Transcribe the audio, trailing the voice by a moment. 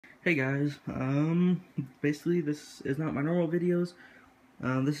Hey guys, basically this is not my normal videos.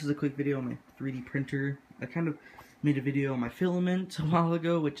 This is a quick video on my 3D printer. I kind of made a video on my filament a while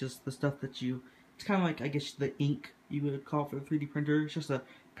ago, which is the stuff that it's kind of like, I guess, the ink you would call for the 3D printer. It's just a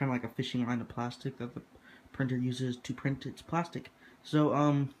kind of like a fishing line of plastic that the printer uses to print its plastic.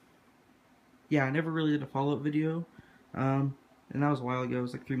 So, yeah, I never really did a follow-up video, and that was a while ago. It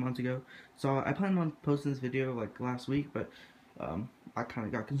was like 3 months ago. So I planned on posting this video like last week, but I kind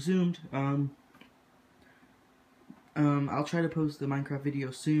of got consumed. I'll try to post the Minecraft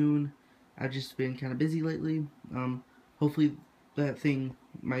video soon. I've just been kind of busy lately. Hopefully that thing,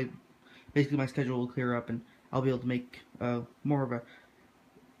 basically my schedule will clear up and I'll be able to make more of a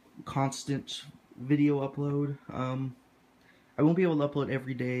constant video upload. I won't be able to upload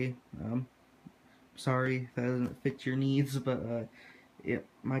every day. Sorry if that doesn't fit your needs, but it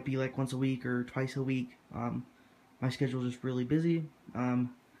might be like once a week or twice a week. My schedule is just really busy. I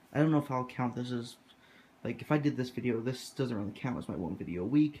don't know if I'll count this as, like, if I did this video, this doesn't really count as my one video a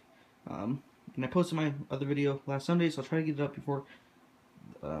week. And I posted my other video last Sunday, so I'll try to get it up before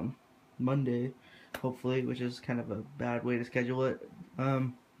Monday, hopefully, which is kind of a bad way to schedule it.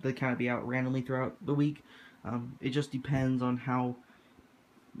 They kind of be out randomly throughout the week. It just depends on how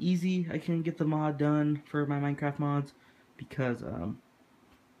easy I can get the mod done for my Minecraft mods, because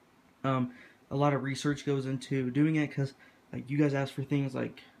a lot of research goes into doing it, because like you guys ask for things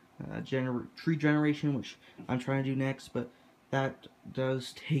like tree generation, which I'm trying to do next, but that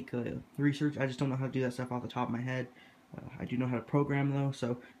does take research. I just don't know how to do that stuff off the top of my head. I do know how to program though,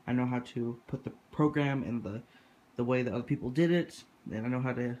 so I know how to put the program in the way that other people did it, and I know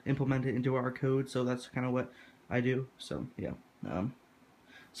how to implement it into our code, so that's kind of what I do. So yeah.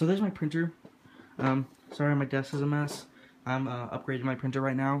 So there's my printer. Sorry my desk is a mess. I'm upgrading my printer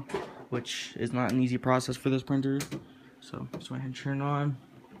right now, which is not an easy process for this printer. So let's go ahead and turn it on.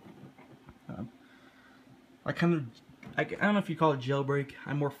 I don't know if you call it jailbreak.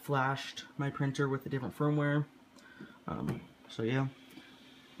 I more flashed my printer with a different firmware. So yeah.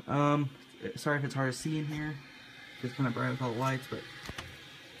 Sorry if it's hard to see in here. It's kind of bright with all the lights, but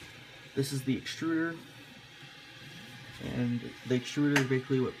this is the extruder. And the extruder is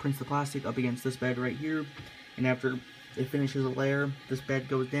basically what prints the plastic up against this bed right here. And after it finishes a layer, this bed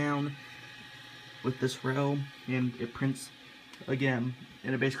goes down with this rail, and it prints again,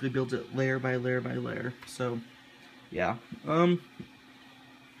 and it basically builds it layer by layer by layer. So yeah, I don't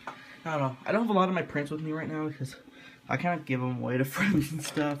know, I don't have a lot of my prints with me right now because I kind of give them away to friends and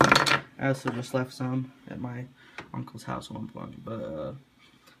stuff. I also just left some at my uncle's house at one point. But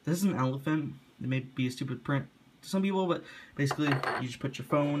this is an elephant. It may be a stupid print to some people, but basically you just put your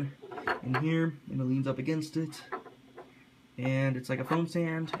phone in here and it leans up against it, and it's like a phone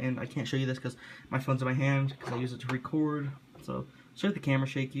stand. And I can't show you this because my phone's in my hand because I use it to record, so sorry if the camera's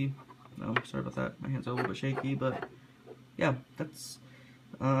shaky. No, sorry about that, my hands are a little bit shaky. But yeah, that's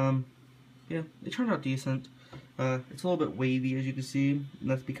yeah, it turned out decent. It's a little bit wavy, as you can see, and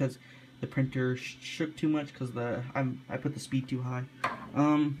that's because the printer shook too much because I put the speed too high.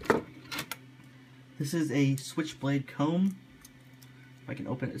 This is a switchblade comb. If I can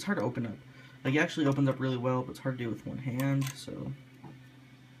open it, it's hard to open up. Like, it actually opens up really well, but it's hard to do with one hand, so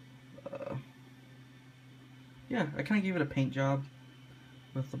yeah, I kind of gave it a paint job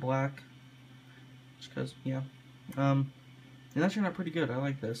with the black, just because, yeah. And that turned out pretty good. I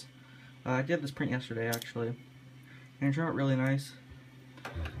like this. I did this print yesterday, actually, and it turned out really nice.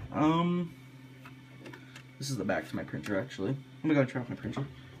 This is the back to my printer, actually. I'm gonna go try off my printer.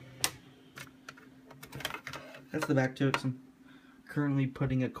 That's the back to it. So I'm currently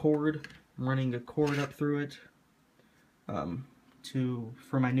putting running a cord up through it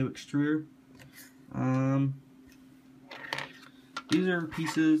for my new extruder. These are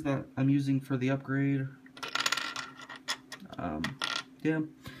pieces that I'm using for the upgrade. Yeah.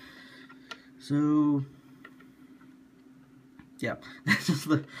 So yeah, this is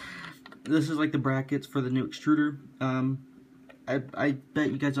like the brackets for the new extruder. I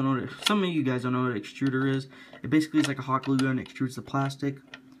bet you guys don't know what some of you guys don't know what an extruder is. It basically is like a hot glue gun. It extrudes the plastic.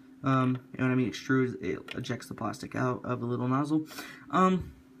 And when I mean extrudes, it ejects the plastic out of the little nozzle.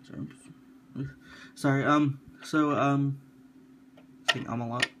 Sorry. Saying a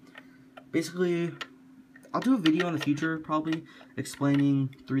lot. Basically, I'll do a video in the future, probably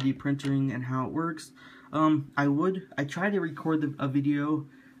explaining 3D printing and how it works. I tried to record a video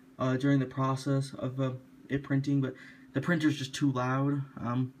during the process of it printing, but the printer's just too loud.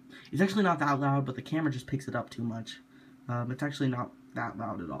 It's actually not that loud, but the camera just picks it up too much. It's actually not that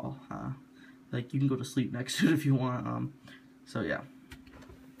loud at all. Like, you can go to sleep next to it if you want. So yeah,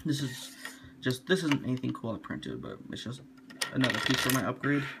 this isn't anything cool I printed, but it's just another piece for my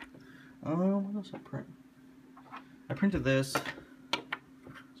upgrade. What else I print? I printed this.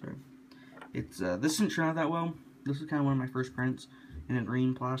 Sorry. It's, this didn't turn out that well. This is kind of one of my first prints in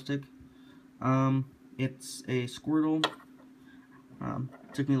green plastic. It's a Squirtle.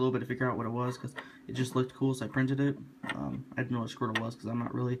 It took me a little bit to figure out what it was because it just looked cool, so I printed it. I didn't know what Squirtle was because I'm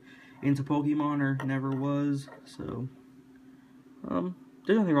not really into Pokemon, or never was. So,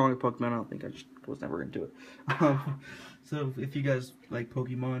 there's nothing wrong with Pokemon. I don't think, I just was never into it. So if you guys like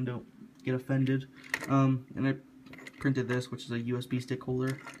Pokemon, don't get offended. And I printed this, which is a USB stick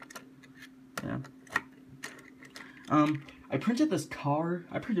holder. Yeah. I printed this car.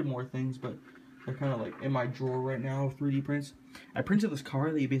 I printed more things, but they're kind of like in my drawer right now, 3D prints. I printed this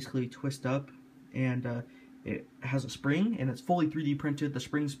car that you basically twist up, and it has a spring, and it's fully 3D printed. The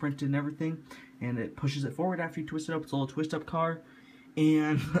spring's printed and everything, and it pushes it forward after you twist it up. It's a little twist up car,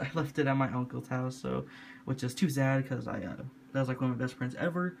 and I left it at my uncle's house, so, which is too sad because that was like one of my best prints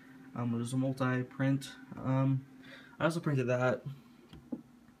ever. It was a multi-print. I also printed that.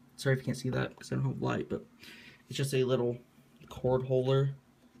 Sorry if you can't see that because I don't have light, but it's just a little cord holder.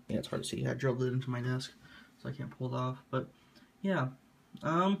 Yeah, it's hard to see. I drilled it into my desk, so I can't pull it off. But yeah,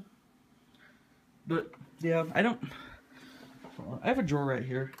 I have a drawer right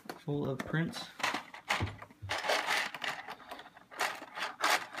here full of prints.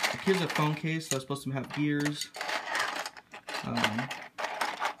 Here's a phone case that's supposed to have gears.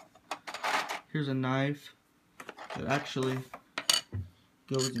 Here's a knife that actually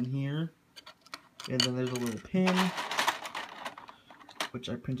goes in here, and then there's a little pin which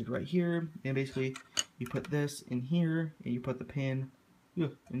I printed right here, and basically you put this in here and you put the pin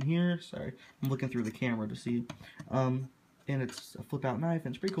in here. Sorry, I'm looking through the camera to see. And it's a flip out knife,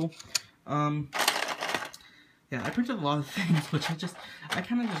 and it's pretty cool. Yeah, I printed a lot of things which I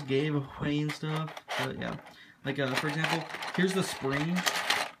kind of just gave away and stuff, but yeah, like for example, here's the spring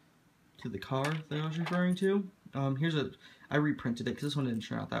to the car that I was referring to. I reprinted it because this one didn't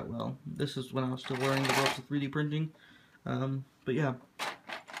turn out that well. This is when I was still learning the ropes of 3D printing. But yeah,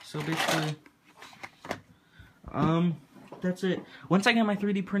 so basically, that's it. Once I get my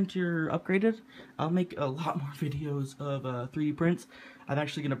 3D printer upgraded, I'll make a lot more videos of 3D prints. I'm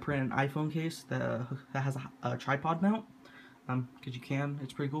actually going to print an iPhone case that has a tripod mount, because you can.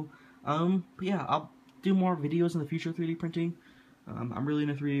 It's pretty cool. But yeah, I'll do more videos in the future of 3D printing. I'm really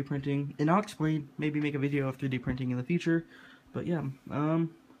into 3D printing, and I'll explain, maybe make a video of 3D printing in the future. But yeah,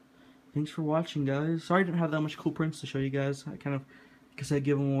 thanks for watching, guys. Sorry I didn't have that much cool prints to show you guys. I kind of, guess I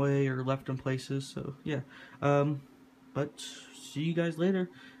give them away or left them places, so yeah. But see you guys later,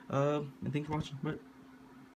 and thanks for watching. Bye.